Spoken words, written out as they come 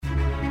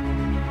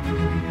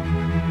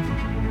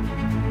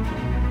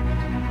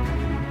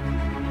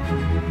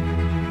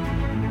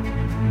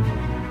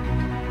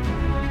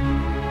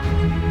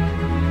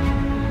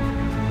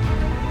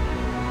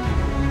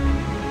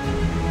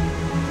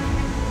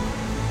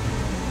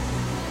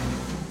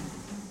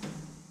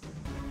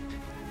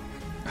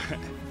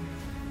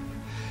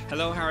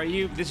Hello, how are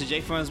you? This is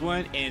J Funds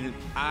One, and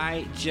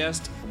I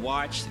just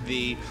watched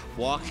the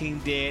Walking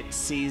Dead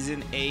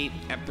Season 8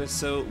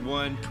 Episode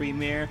 1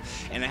 premiere,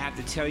 and I have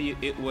to tell you,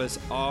 it was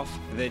off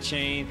the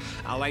chain.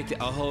 I liked it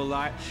a whole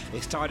lot.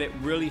 They started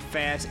really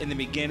fast in the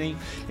beginning.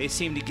 They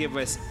seemed to give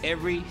us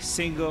every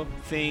single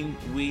thing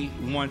we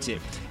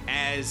wanted.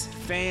 As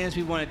fans,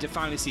 we wanted to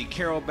finally see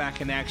Carol back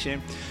in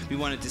action. We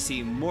wanted to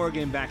see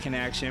Morgan back in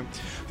action.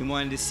 We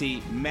wanted to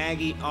see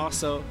Maggie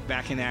also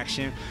back in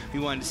action. We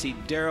wanted to see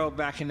Daryl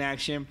back in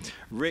action.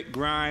 Rick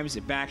Grimes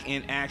back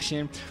in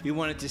action. We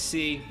wanted to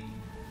see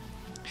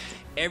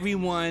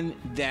everyone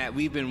that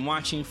we've been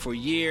watching for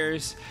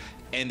years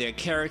and their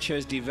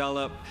characters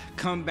develop,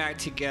 come back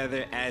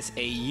together as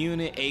a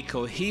unit, a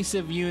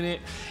cohesive unit,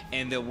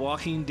 and The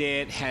Walking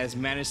Dead has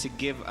managed to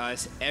give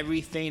us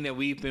everything that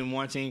we've been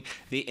wanting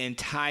the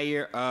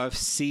entire of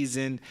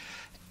season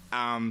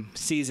 7.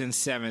 Season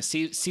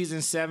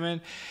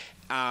 7,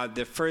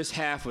 the first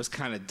half was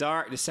kind of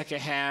dark. The second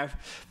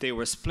half, they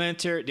were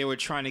splintered. They were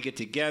trying to get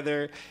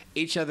together.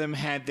 Each of them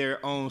had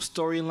their own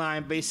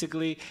storyline,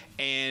 basically,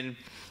 and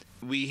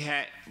we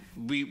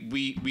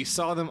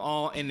saw them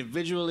all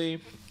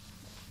individually,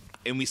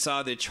 and we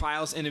saw their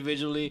trials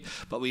individually,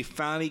 but we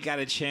finally got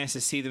a chance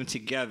to see them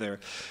together.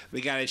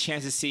 We got a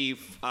chance to see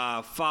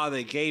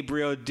Father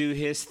Gabriel do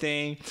his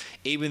thing,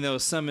 even though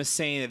some are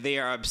saying that they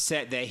are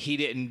upset that he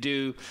didn't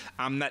do.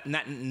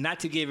 Not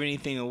to give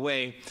anything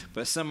away,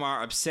 but some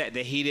are upset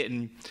that he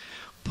didn't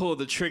pull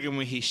the trigger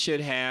when he should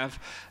have.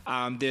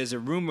 There's a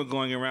rumor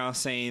going around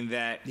saying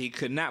that he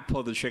could not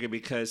pull the trigger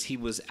because he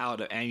was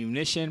out of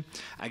ammunition.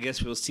 I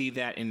guess we'll see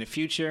that in the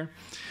future.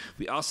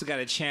 We also got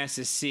a chance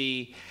to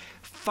see,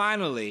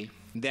 finally,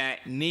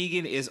 that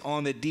Negan is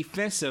on the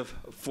defensive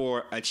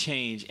for a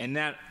change and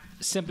not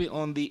simply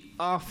on the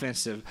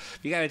offensive.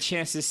 We got a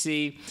chance to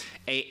see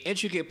an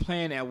intricate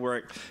plan at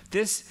work.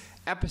 This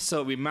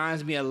episode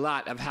reminds me a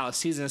lot of how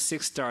season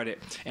 6 started,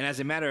 and as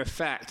a matter of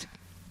fact,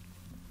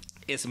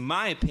 it's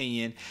my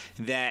opinion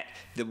that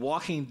The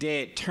Walking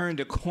Dead turned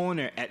a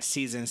corner at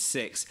season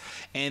 6,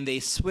 and they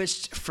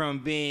switched from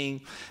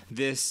being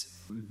this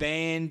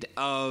band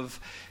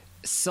of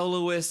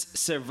soloist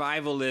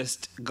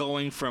survivalists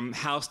going from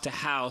house to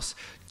house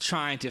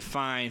trying to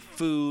find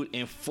food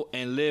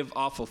and live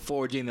off of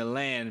foraging the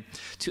land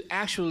to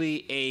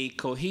actually a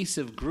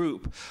cohesive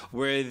group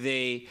where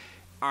they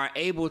are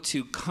able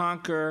to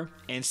conquer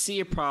and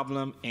see a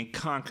problem and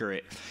conquer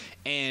it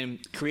and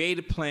create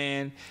a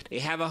plan. They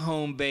have a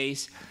home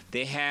base,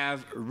 they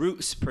have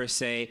roots per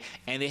se,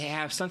 and they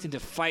have something to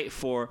fight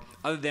for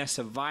other than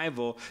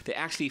survival. They're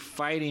actually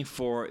fighting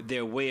for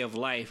their way of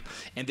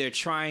life, and they're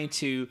trying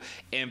to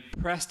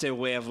impress their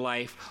way of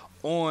life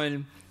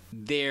on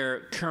their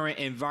current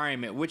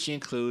environment, which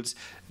includes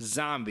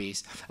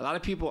zombies. A lot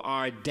of people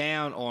are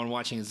down on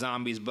watching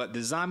zombies, but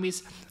the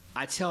zombies,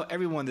 I tell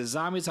everyone, the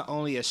zombies are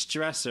only a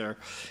stressor,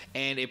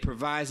 and it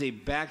provides a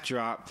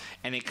backdrop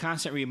and a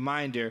constant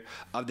reminder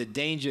of the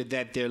danger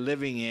that they're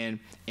living in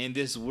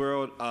this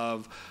world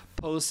of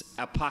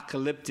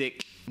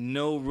post-apocalyptic,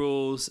 no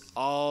rules,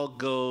 all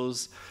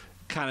goes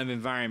kind of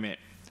environment.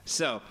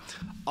 So,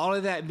 all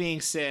of that being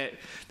said,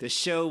 the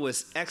show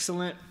was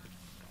excellent.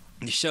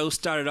 The show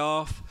started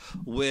off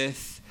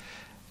with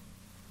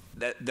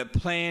the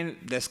plan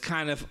that's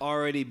kind of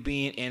already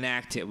being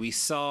enacted. We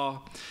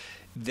saw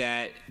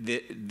that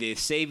the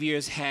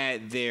saviors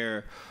had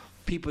their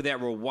people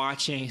that were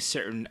watching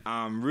certain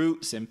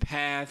routes and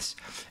paths,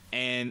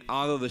 and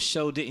although the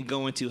show didn't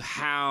go into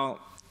how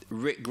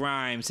Rick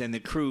Grimes and the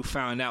crew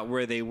found out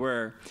where they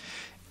were,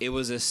 it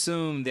was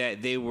assumed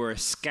that they were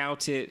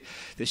scouted.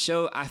 The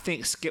show, I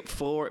think, skipped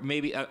forward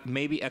maybe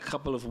a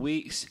couple of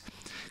weeks.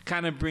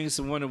 Kind of brings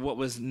to wonder what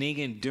was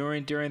Negan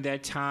doing during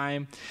that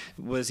time.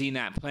 Was he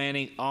not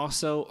planning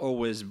also, or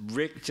was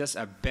Rick just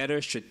a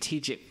better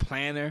strategic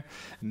planner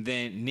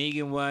than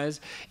Negan was?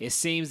 It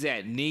seems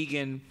that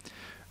Rick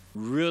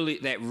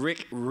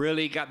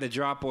really got the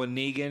drop on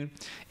Negan,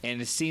 and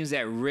it seems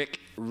that Rick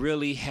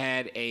really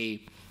had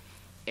a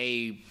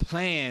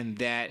plan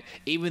that,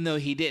 even though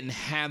he didn't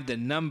have the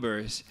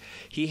numbers,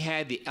 he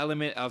had the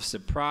element of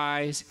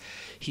surprise.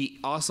 He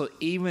also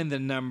evened the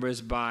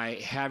numbers by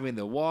having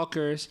the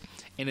walkers.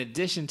 In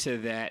addition to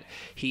that,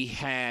 he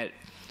had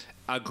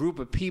a group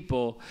of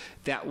people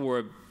that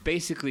were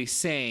basically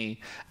saying,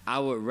 I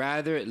would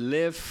rather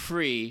live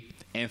free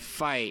and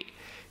fight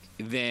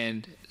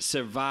than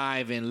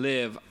survive and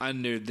live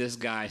under this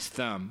guy's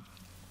thumb.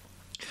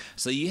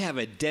 So you have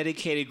a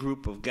dedicated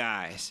group of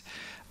guys.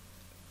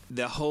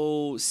 The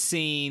whole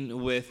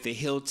scene with the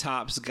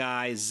Hilltops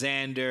guy,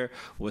 Xander,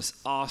 was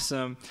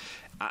awesome.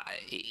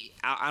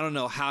 I don't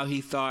know how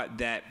he thought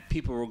that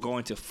people were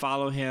going to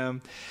follow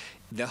him.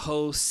 The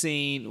whole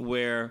scene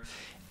where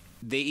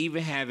they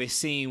even have a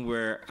scene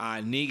where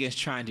Negan's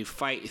trying to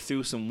fight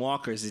through some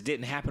walkers. It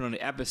didn't happen on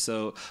the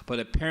episode, but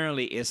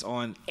apparently it's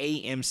on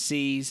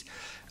AMC's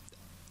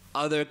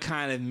other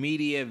kind of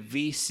media,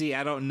 VC,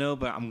 I don't know,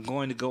 but I'm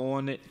going to go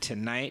on it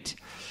tonight.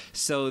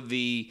 So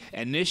my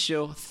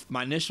initial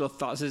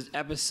thoughts of this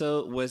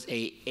episode was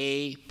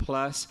A+.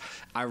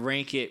 I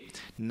rank it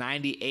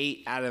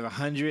 98 out of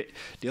 100.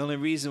 The only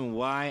reason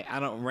why I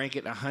don't rank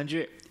it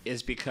 100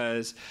 is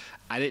because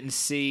I didn't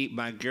see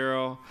my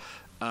girl,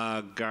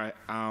 I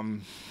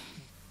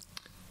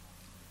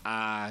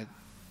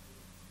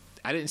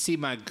didn't see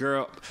my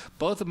girl.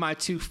 Both of my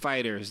two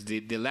fighters,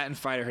 the Latin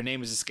fighter, her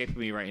name is escaping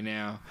me right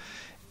now,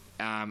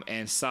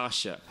 and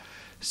Sasha.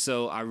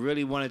 So I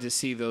really wanted to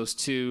see those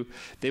two.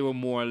 They were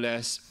more or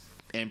less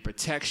in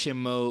protection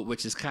mode,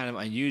 which is kind of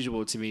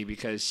unusual to me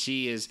because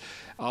she has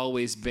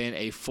always been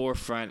a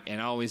forefront and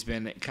always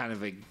been kind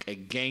of a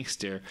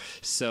gangster.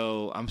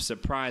 So I'm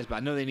surprised, but I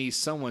know they need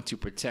someone to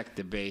protect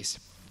the base.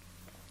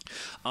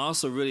 I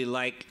also really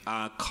like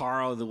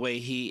Carl, the way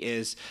he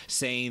is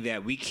saying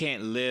that we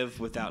can't live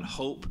without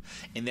hope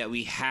and that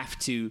we have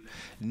to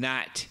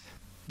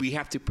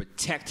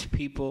protect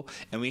people,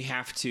 and we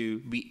have to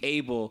be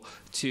able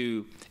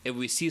to, if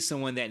we see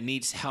someone that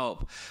needs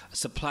help,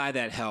 supply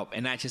that help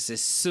and not just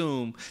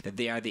assume that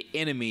they are the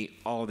enemy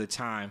all the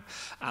time.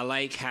 I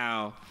like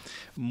how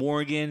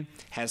Morgan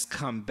has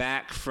come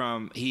back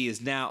he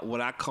is now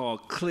what I call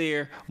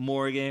clear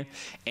Morgan,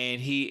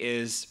 and he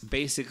is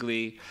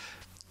basically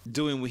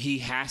doing what he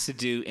has to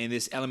do in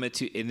this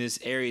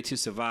area to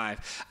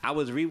survive. I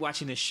was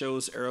rewatching the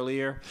shows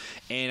earlier,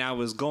 and I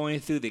was going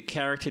through the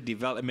character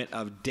development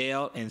of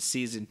Dale in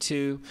season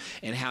 2,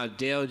 and how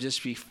Dale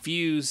just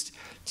refused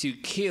to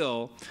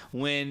kill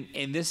when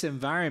in this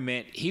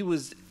environment he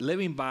was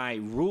living by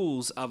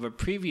rules of a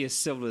previous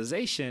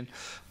civilization,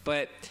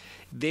 but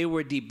they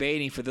were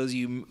debating, for those of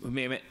you who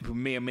may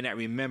or may not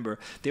remember,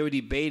 they were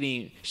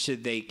debating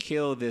should they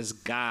kill this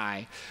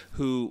guy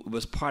who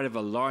was part of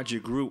a larger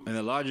group, and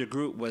the larger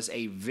group was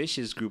a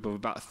vicious group of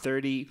about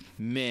 30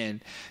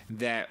 men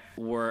that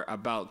were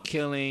about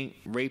killing,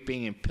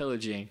 raping, and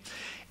pillaging.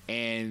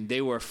 And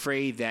they were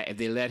afraid that if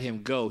they let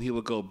him go, he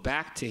would go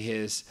back to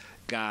his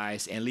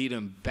guys and lead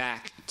them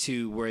back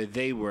to where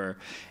they were.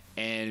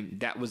 And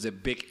that was a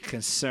big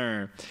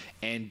concern,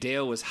 and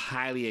Dale was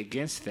highly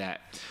against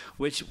that,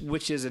 which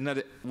is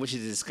a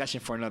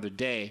discussion for another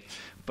day.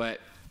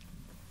 But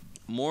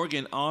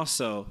Morgan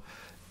also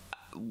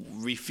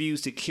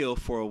refused to kill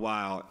for a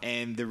while,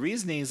 and the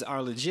reasonings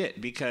are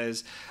legit,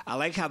 because I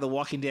like how The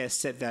Walking Dead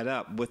set that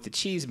up with the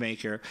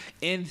cheesemaker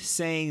in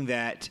saying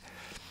that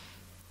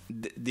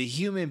the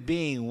human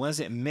being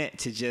wasn't meant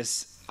to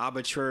just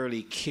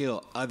arbitrarily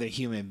kill other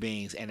human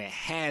beings, and it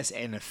has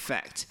an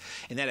effect,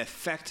 and that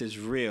effect is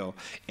real,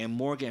 and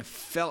Morgan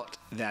felt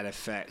that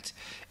effect.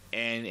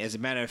 And as a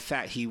matter of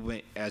fact, he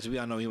went, as we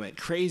all know, he went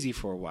crazy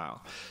for a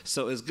while.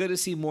 So it's good to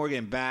see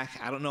Morgan back.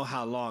 I don't know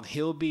how long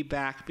he'll be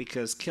back,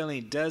 because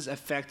killing does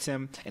affect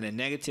him in a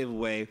negative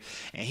way.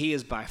 And he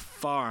is by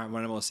far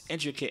one of the most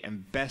intricate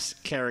and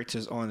best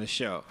characters on the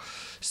show.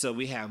 So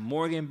we have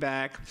Morgan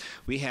back.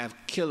 We have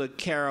Killer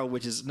Carol,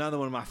 which is another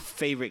one of my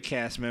favorite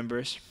cast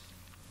members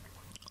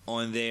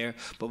on there,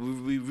 but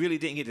we really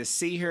didn't get to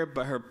see her,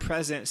 but her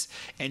presence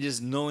and just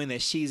knowing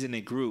that she's in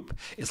the group,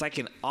 it's like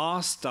an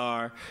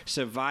all-star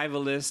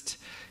survivalist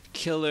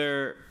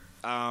killer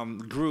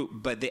group,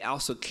 but they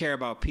also care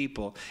about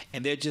people,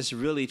 and they're just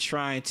really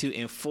trying to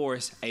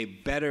enforce a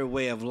better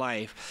way of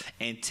life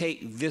and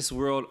take this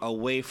world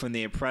away from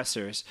the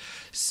oppressors.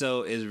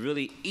 So it's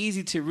really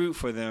easy to root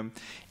for them,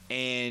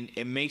 and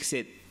it makes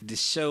it, the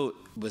show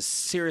was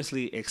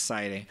seriously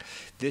exciting.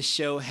 This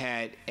show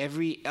had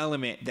every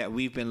element that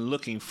we've been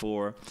looking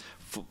for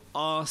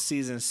all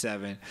season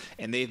 7,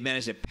 and they've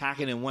managed to pack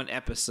it in one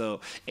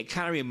episode. It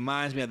kind of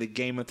reminds me of the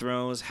Game of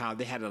Thrones, how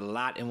they had a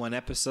lot in one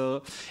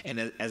episode.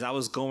 And as I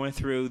was going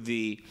through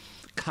the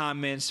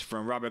comments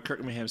from Robert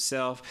Kirkman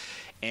himself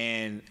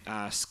and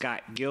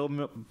Scott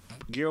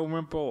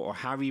Gilrimple, or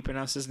however you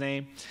pronounce his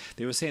name,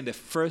 they were saying the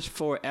first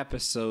 4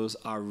 episodes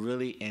are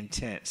really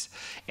intense,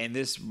 and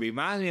this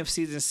reminds me of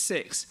season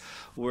 6,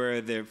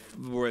 where the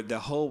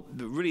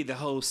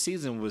whole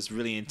season was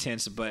really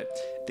intense. But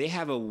they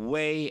have a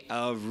way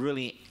of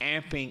really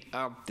amping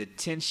up the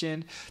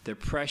tension, the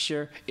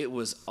pressure. It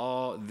was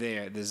all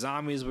there. The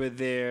zombies were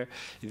there.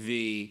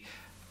 The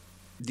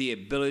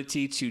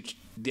ability to,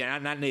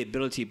 not the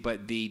ability,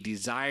 but the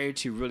desire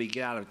to really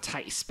get out of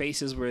tight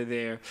spaces were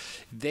there.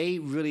 They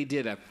really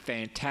did a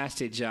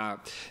fantastic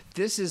job.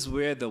 This is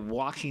where The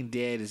Walking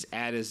Dead is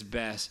at its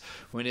best,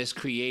 when it's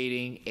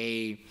creating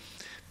a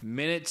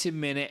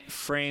minute-to-minute,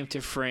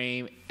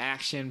 frame-to-frame,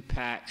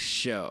 action-packed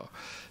show.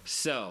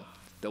 So,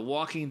 The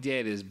Walking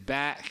Dead is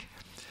back.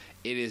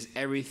 It is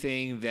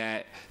everything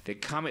that the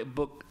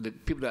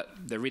people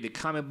that read the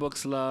comic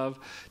books love,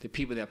 the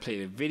people that play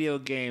the video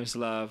games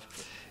love.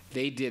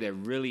 They did a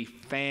really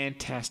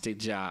fantastic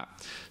job.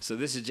 So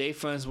this is J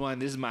Funds 1.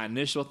 This is my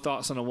initial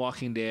thoughts on The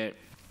Walking Dead.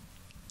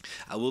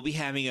 I will be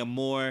having a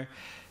more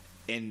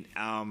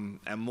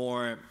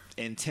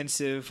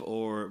intensive,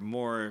 or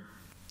more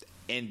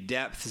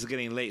in-depth, it's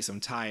getting late so I'm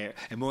tired,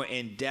 a more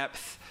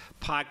in-depth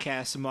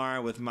podcast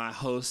tomorrow with my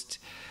host,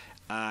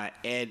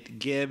 Ed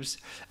Gibbs.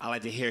 I'd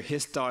like to hear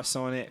his thoughts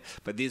on it,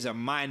 but these are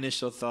my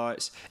initial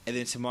thoughts. And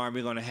then tomorrow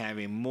we're going to have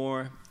a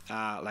more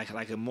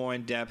like a more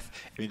in depth,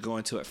 and we go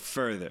into it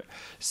further.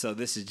 So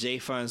this is J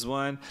Funds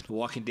 1, the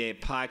Walking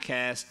Dead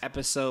podcast,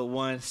 episode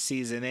 1,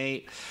 season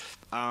 8.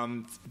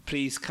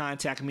 Please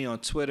contact me on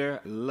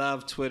Twitter.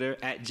 Love Twitter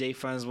at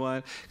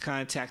JFunds1.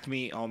 Contact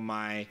me on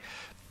my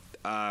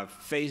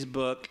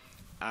Facebook.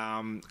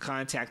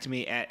 Contact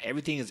me at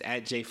everything is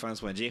at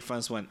JFunds1.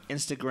 JFunds1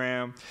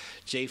 Instagram,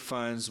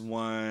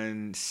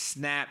 JFunds1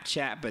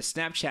 Snapchat, but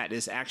Snapchat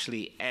is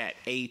actually at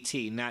AT,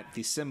 not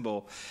the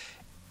symbol.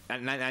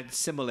 Not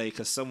simulate,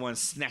 because someone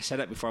snatched that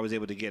up before I was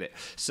able to get it.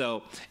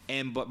 So,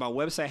 but my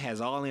website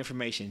has all the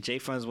information,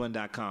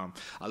 jfunds1.com.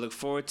 I look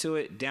forward to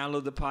it.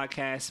 Download the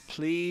podcast.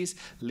 Please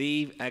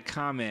leave a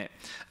comment.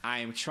 I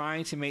am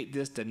trying to make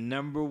this the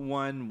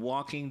 #1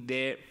 Walking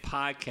Dead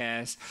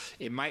podcast.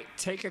 It might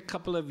take a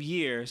couple of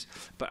years,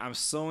 but I'm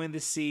sowing the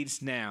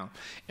seeds now.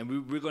 And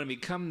we're going to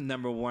become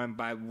 #1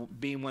 by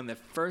being one of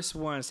the first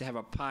ones to have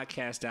a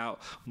podcast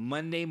out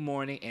Monday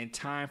morning in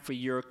time for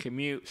your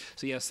commute,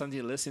 so you have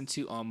something to listen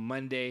to on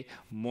Monday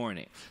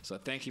morning. So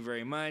thank you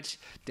very much.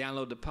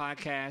 Download the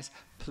podcast.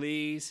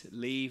 Please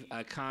leave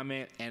a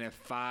comment and a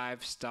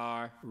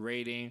 5-star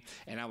rating,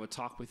 and I will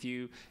talk with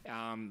you.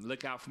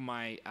 Look out for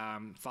my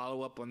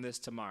follow-up on this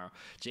tomorrow.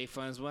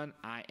 JFunds1,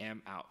 I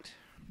am out.